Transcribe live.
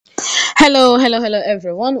Hello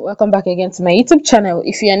everyone. Welcome back again to my YouTube channel.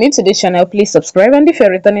 If you are new to this channel, please subscribe, and if you're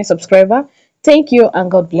a returning subscriber, thank you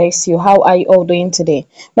and God bless you. How are you all doing today?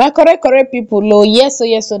 My correct people, oh yes,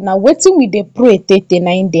 so now waiting with the pray tete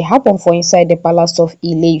nine they happen for inside the palace of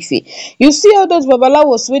Ile-Ife. You see all those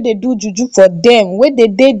babalawos where they do juju for them, where they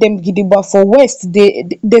did them gidiba for West,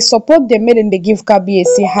 they support them and they give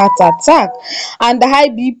KBC heart attack and the high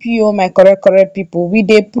BP. Oh my correct people, we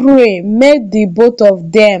they pray make the both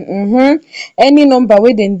of them any number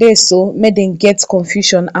where dem dey so make dem get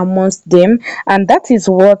confusion amongst them, and that is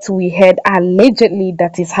what we heard allegedly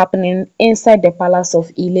that is happening inside the palace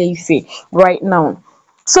of Ile-Ife right now.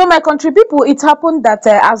 So my country people, it happened that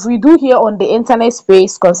as we do here on the internet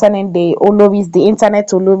space concerning the Oloris, the internet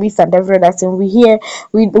Oloris and every other thing,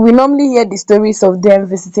 we normally hear the stories of them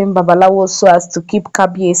visiting Babalawo so as to keep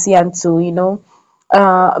KBC and to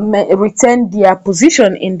retain their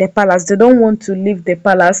position in the palace. They don't want to leave the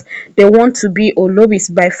palace. They want to be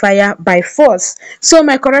Oloris by fire by force. So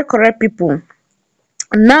my correct people,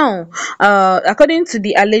 now according to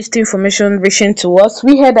the alleged information reaching to us,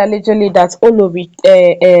 we heard allegedly that Olori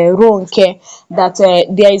Ronke, that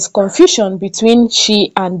there is confusion between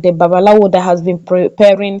she and the babalawo that has been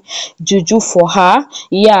preparing juju for her.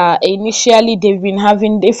 Yeah, initially they've been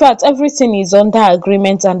having, in fact everything is under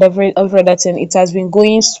agreement and every other thing. It has been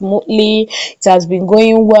going smoothly, it has been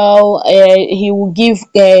going well. He will give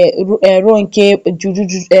Ronke juju,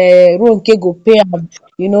 Ronke go pay am.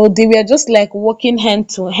 They were just like working hand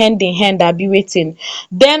in hand, be waiting.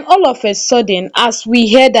 Then all of a sudden, as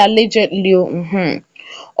we heard allegedly,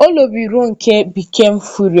 Olori Ronke became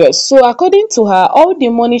furious. So according to her, all the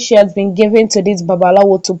money she has been given to this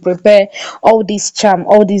babalawo to prepare all this charm,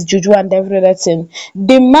 all this juju and every other thing,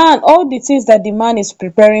 the man, all the things that the man is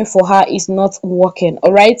preparing for her is not working.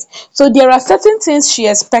 All right. So there are certain things she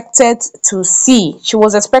expected to see. She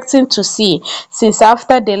was expecting to see since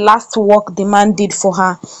after the last work the man did for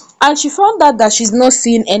her, and she found out that she's not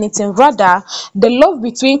seeing anything. Rather, the love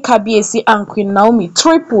between KBC and Queen Naomi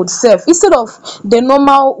tripled self instead of the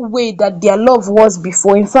normal way that their love was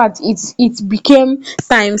before. In fact, it became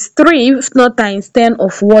times three, if not times 10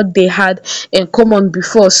 of what they had in common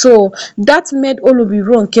before. So that made Olori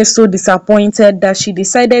Ronke so disappointed that she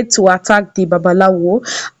decided to attack the babalawo.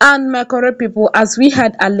 And my correct people, as we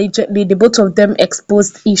had allegedly, the both of them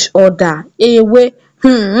exposed each other. Away.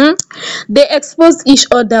 They expose each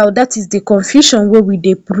other. That is the confusion where we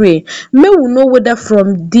dey pray. May we know whether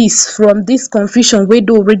from this confusion wey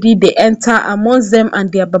dey already they enter amongst them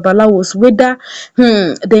and their babalawos, whether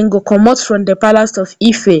then go come out from the palace of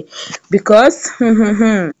Ife, because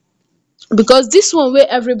because this one where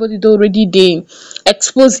everybody dey already they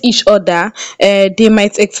expose each other, they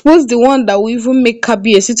might expose the one that will even make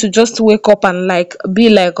KBC to just wake up and like be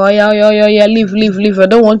like, oh yeah, leave, I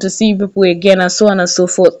don't want to see you people again, and so on and so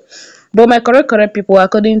forth. But my correct people,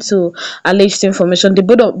 according to alleged information, the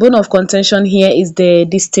bone of contention here is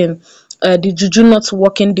this thing, the juju not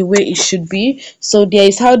working the way it should be. So there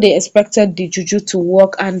is how they expected the juju to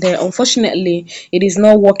work, and unfortunately it is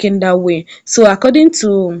not working that way. So according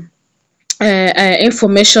to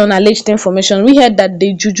alleged information, we heard that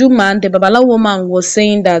the juju man, the babalawo man, was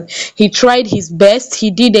saying that he tried his best, he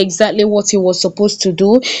did exactly what he was supposed to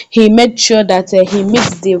do. He made sure that he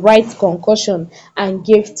mixed the right concussion and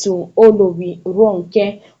gave to Olori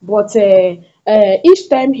Ronke, but each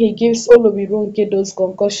time he gives Olori Ronke those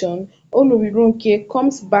concussion, Olori Ronke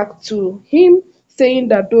comes back to him saying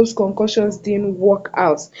that those concussions didn't work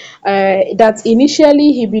out. That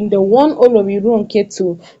initially he been the one Olori Ronke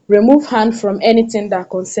to remove hand from anything that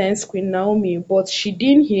concerns Queen Naomi, but she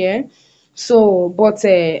didn't hear. So, but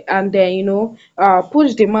and then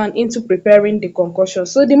push the man into preparing the concussion.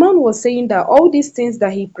 So the man was saying that all these things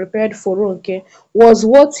that he prepared for Ronke was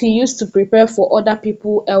what he used to prepare for other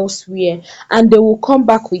people elsewhere, and they will come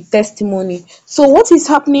back with testimony. So what is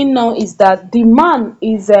happening now is that the man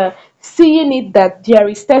is seeing it that there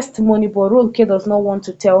is testimony, but Ronke does not want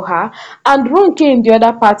to tell her. And Ronke, in the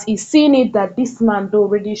other part, is seeing it that this man had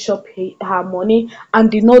already shop her money and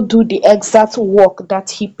did not do the exact work that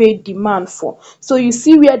he paid the man for. So you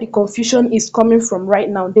see where the confusion is coming from right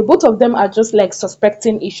now. The both of them are just like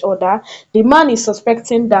suspecting each other. The man is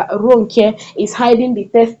suspecting that Ronke is hiding the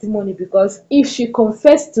testimony, because if she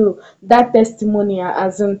confessed to that testimony,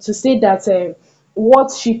 as in to say that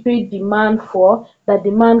what she paid the man for, that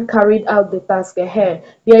the man carried out the task ahead,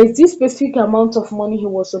 there is this specific amount of money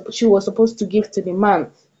she was supposed to give to the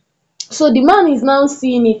man. So the man is now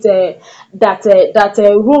seeing it that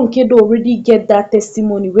Ronke already get that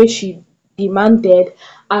testimony where she demanded,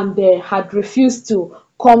 and had refused to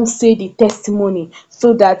come say the testimony,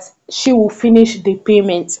 so that she will finish the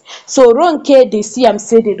payment. So Ronke dey see am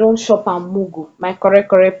say they don chop am mugu, my correct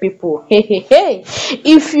correct people. Hey hey hey,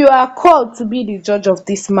 if you are called to be the judge of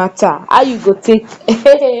this matter, how you go take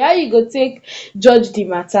how you go take judge the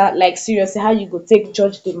matter? Like seriously, how you go take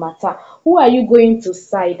judge the matter? Who are you going to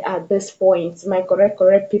side at this point, my correct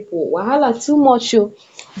correct people? Wahala too much oh.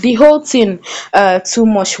 The whole thing too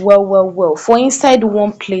much, well, for inside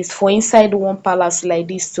one place, for inside one palace like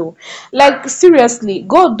this. So like seriously,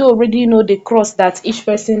 God do already know the cross that each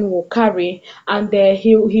person will carry, and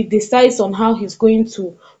he decides on how he's going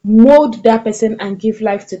to mold that person and give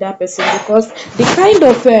life to that person, because the kind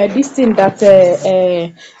of this thing that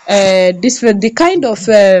the kind of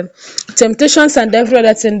temptations and every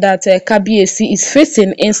other thing that Kabiyesi is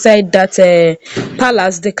facing inside that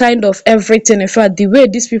palace, the kind of everything, in fact, the way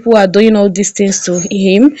these people are doing all these things to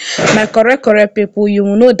him, my correct correct people, you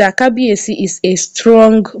will know that Kabiyesi is a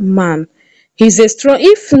strong man. He's a strong,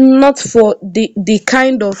 if not for the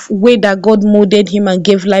kind of way that God molded him and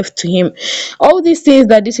gave life to him, all these things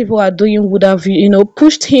that these people are doing would have,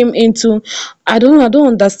 pushed him into, I don't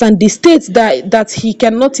understand the state that he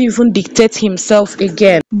cannot even dictate himself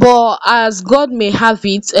again. But as God may have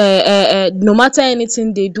it, no matter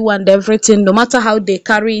anything they do and everything, no matter how they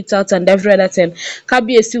carry it out and every other thing,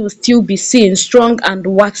 Kabiyesi will still be seen strong and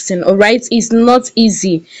waxing. All right, it's not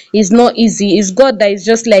easy. It's not easy. It's God that is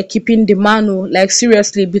just like keeping the man, oh, like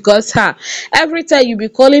seriously, because every time you be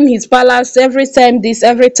calling his palace, every time this,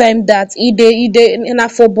 every time that, he dey na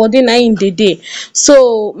for body na in the day.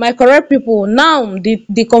 So my correct people, now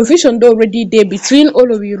the confusion don already dey between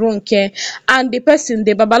Olori Ronke and the person,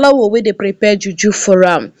 the babalawo wey dey prepare juju for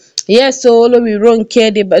am. Yes, so Olori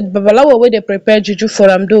Ronke, the babalawo wey dey prepare juju for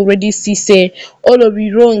am don already see say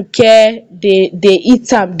Olori Ronke dey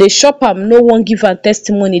eat am, dey chop am, no wan give am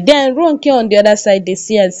testimony. Then Ronke on the other side dey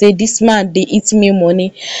see am say this man dey eat me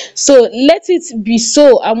money. So let it be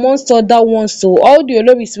so amongst other ones. So all the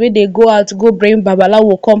Oloris wey dey go out go bring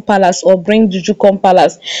babalawo come palace or bring juju come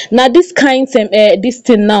palace, na this kind this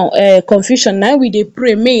thing now, confusion, na we dey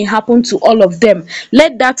pray may e happen to all of them.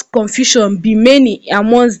 Let that confusion be many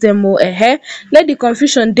amongst them, let the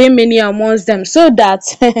confusion dey many amongst them, so that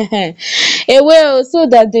so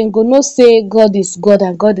that dem go know say God is God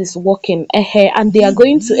and God is working, and they are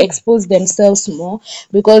going to expose themselves more,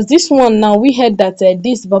 because this one now, we heard that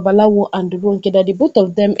this babalawo and Ronke, that the both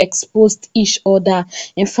of them exposed each other.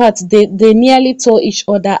 In fact, they nearly tore each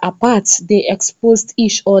other apart. They exposed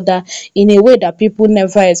each other in a way that people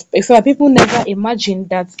never people never imagined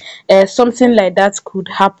that something like that could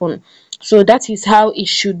happen. So that is how it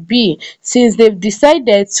should be, since they've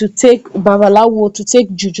decided to take babalawo, to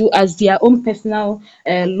take juju as their own personal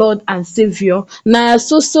lord and savior. Na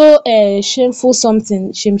shameful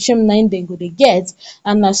something, shame na im dem go dey get,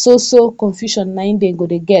 and na confusion na im dem go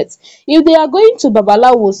dey get. If they are going to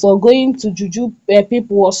babalawos or going to juju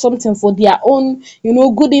people or something for their own,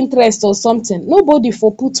 good interest or something, nobody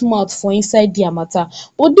for put mouth for inside their matter.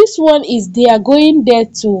 But this one is, they are going there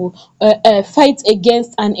to fight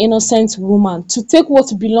against an innocent woman, to take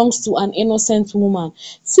what belongs to an innocent woman.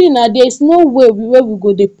 See, now there is no way where we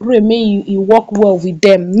go dey pray make e work well with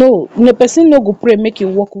them. No person no go pray make e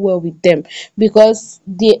work well with them, because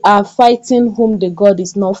they are fighting whom the God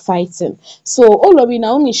is not fighting. So Olori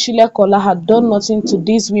Naomi Shilekunola had done nothing to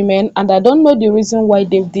these women, and I don't know the reason why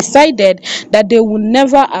they've decided that they will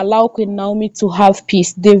never allow Queen Naomi to have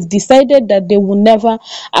peace. They've decided that they will never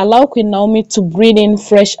allow Queen Naomi to breathe in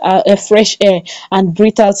fresh air and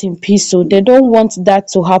breathe out in peace. So they don't want that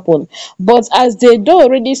to happen. But as they don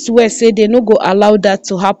already swear say they no go allow that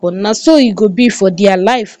to happen, na so e go be for their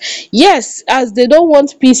life. Yes, as they don't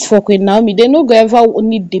want peace for Queen Naomi, they no go ever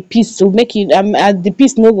need the peace to make it, the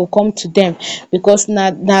peace no go come to them, because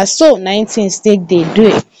na so 19 state they do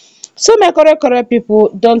it. So my correct people,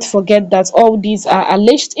 don't forget that all these are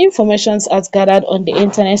alleged informations as gathered on the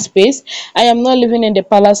internet space. I am not living in the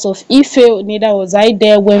palace of Ife, neither was I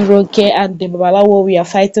there when Ronke and the babalawo we are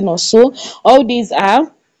fighting or so. All these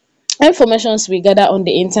are informations we gather on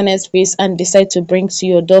the internet space and decide to bring to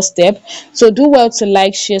your doorstep. So do well to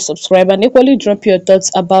like, share, subscribe, and equally drop your thoughts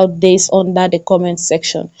about this under the comment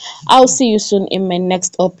section. I'll see you soon in my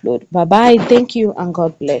next upload. Bye bye, thank you, and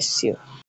God bless you.